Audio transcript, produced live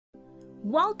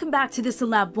Welcome back to the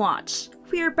Celeb Watch.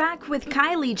 We're back with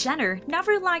Kylie Jenner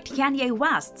never liked Kanye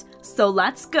West, so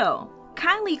let's go.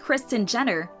 Kylie Kristen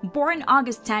Jenner, born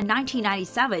August 10,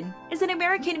 1997, is an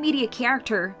American media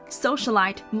character,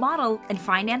 socialite, model, and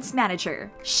finance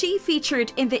manager. She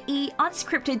featured in the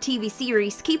unscripted TV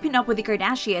series Keeping Up with the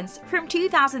Kardashians from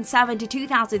 2007 to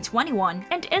 2021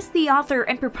 and is the author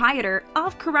and proprietor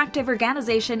of corrective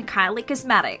organization Kylie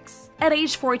Cosmetics. At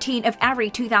age 14 of every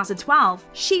 2012,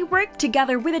 she worked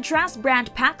together with a dress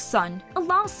brand PacSun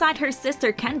alongside her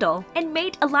sister Kendall and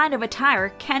made a line of attire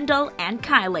Kendall and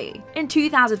Kylie. In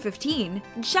 2015,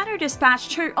 Jenner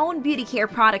dispatched her own beauty care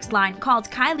products line called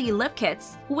Kylie Lip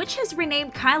Kits, which is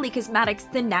renamed Kylie Cosmetics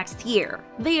the next year.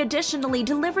 They additionally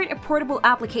delivered a portable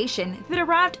application that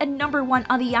arrived at #1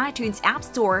 on the iTunes App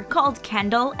Store called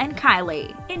Kendall and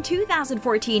Kylie. In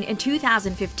 2014 and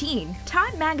 2015,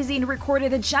 Time magazine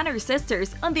recorded the Jenner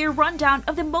sisters on their rundown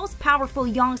of the most powerful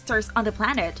youngsters on the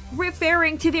planet,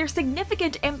 referring to their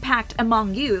significant impact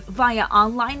among youth via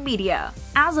online media.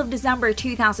 As of December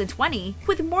 2020,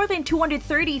 with more than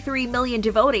 233 million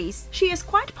devotees, she is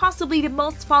quite possibly the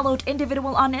most followed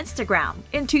individual on Instagram.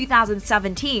 In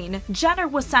 2017, Jenner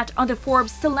was set on the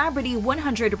Forbes Celebrity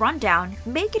 100 rundown,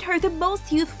 making her the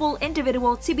most youthful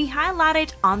individual to be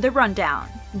highlighted on the rundown.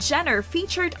 Jenner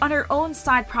featured on her own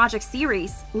side project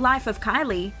series, Life of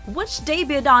Kylie, which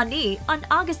debuted on E! On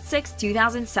August 6,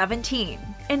 2017.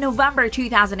 In November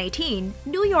 2018,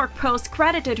 New York Post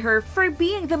credited her for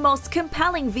being the most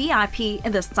compelling VIP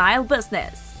in the style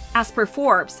business. As per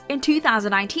Forbes, in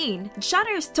 2019,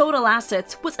 Jenner's total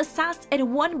assets was assessed at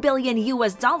 $1 billion,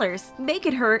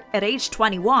 making her, at age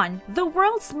 21, the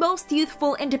world's most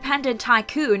youthful independent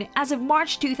tycoon as of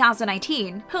March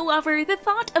 2019. However, the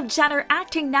thought of Jenner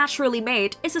acting naturally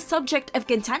made is a subject of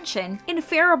contention,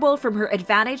 inferable from her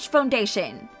Advantage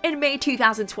Foundation. In May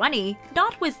 2020,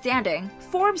 notwithstanding,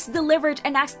 Forbes delivered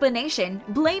an explanation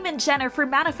blaming Jenner for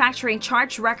manufacturing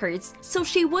charged records so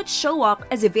she would show up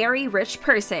as a very rich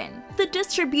person. The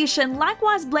distribution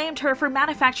likewise blamed her for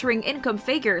manufacturing income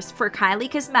figures for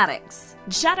Kylie Cosmetics.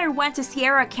 Jenner went to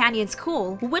Sierra Canyon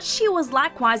School, which she was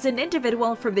likewise an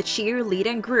individual from the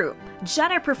cheerleading group.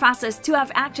 Jenner professes to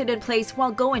have acted in plays while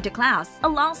going to class,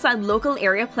 alongside local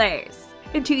area plays.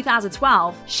 In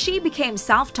 2012, she became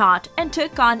self-taught and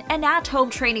took on an at-home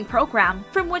training program,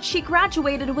 from which she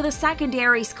graduated with a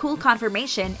secondary school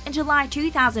confirmation in July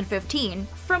 2015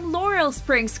 from Laurel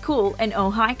Springs School in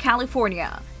Ojai,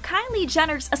 California. Kylie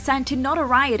Jenner's ascent to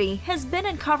notoriety has been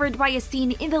uncovered by a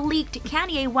scene in the leaked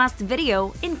Kanye West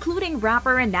video, including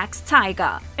rapper and ex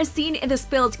Tyga. A scene in the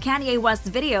spilled Kanye West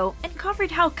video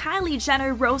uncovered how Kylie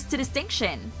Jenner rose to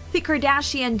distinction. The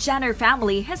Kardashian-Jenner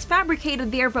family has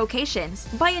fabricated their vocations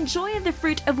by enjoying the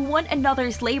fruit of one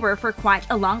another's labor for quite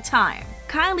a long time.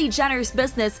 Kylie Jenner's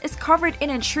business is covered in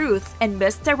untruths and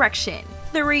misdirection.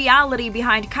 The reality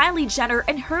behind Kylie Jenner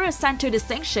and her ascent to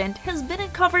distinction has been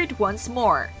uncovered once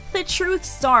more. The Truth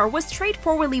Star was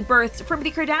straightforwardly birthed from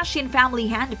the Kardashian family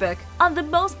handbook on the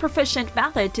most proficient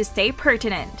method to stay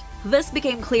pertinent. This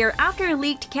became clear after a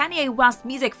leaked Kanye West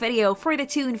music video for the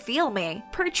tune Feel Me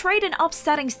portrayed an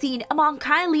upsetting scene among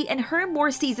Kylie and her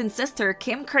more seasoned sister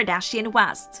Kim Kardashian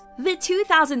West. The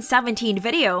 2017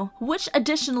 video, which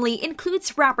additionally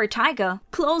includes rapper Tyga,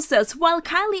 closes while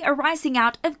Kylie are rising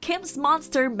out of Kim's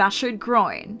monster measured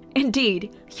groin.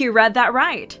 Indeed, you read that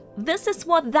right. This is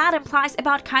what that implies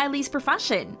about Kylie's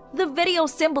profession. The video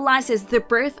symbolizes the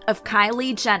birth of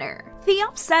Kylie Jenner. The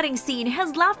upsetting scene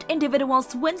has left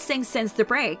individuals wincing since the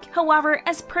break. However,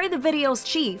 as per the video's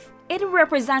chief, it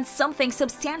represents something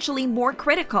substantially more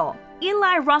critical.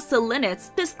 Eli Russell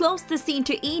Linnitz disclosed the scene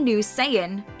to E! News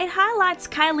saying, "It highlights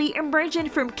Kylie emerging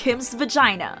from Kim's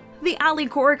vagina. The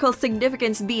allegorical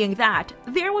significance being that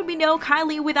there would be no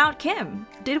Kylie without Kim.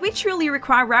 Did we truly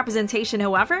require representation,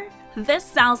 however? This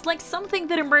sounds like something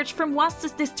that emerged from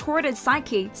West's distorted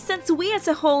psyche, since we as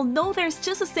a whole know there's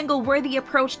just a single worthy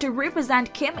approach to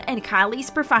represent Kim and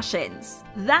Kylie's professions.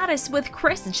 That is with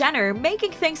Kris Jenner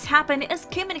making things happen as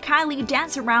Kim and Kylie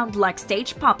dance around like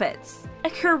stage puppets. A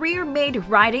career made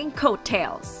riding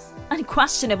coattails.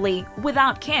 Unquestionably,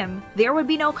 without Kim, there would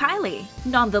be no Kylie.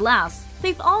 Nonetheless,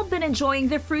 they've all been enjoying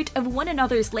the fruit of one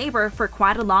another's labor for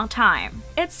quite a long time.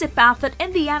 It's a path that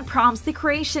in the end prompts the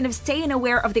creation of Staying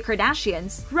Aware of the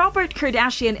Kardashians. Robert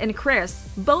Kardashian and Kris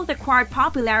both acquired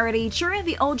popularity during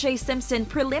the O.J. Simpson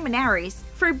preliminaries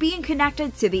for being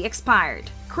connected to the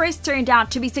expired. Kris turned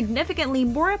out to be significantly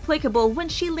more applicable when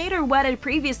she later wedded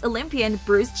previous Olympian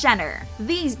Bruce Jenner.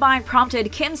 These bonds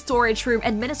prompted Kim's storage room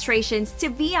administrations to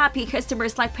VIP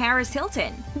customers like Paris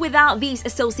Hilton. Without these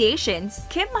associations,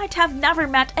 Kim might have never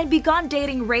met and begun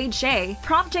dating Ray J,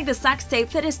 prompting the sex tape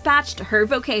that dispatched her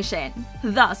vocation.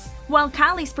 Thus, while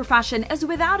Kylie's profession is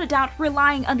without a doubt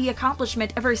relying on the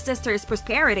accomplishment of her sister's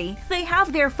prosperity, they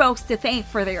have their folks to thank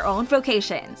for their own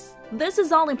vocations. This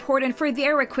is all important for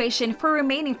their equation for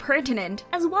remaining pertinent,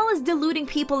 as well as deluding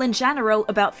people in general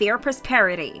about their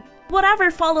prosperity. Whatever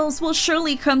follows will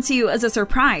surely come to you as a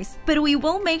surprise, but we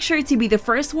will make sure to be the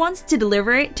first ones to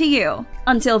deliver it to you.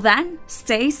 Until then,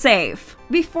 stay safe.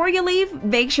 Before you leave,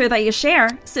 make sure that you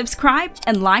share, subscribe,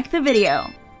 and like the video.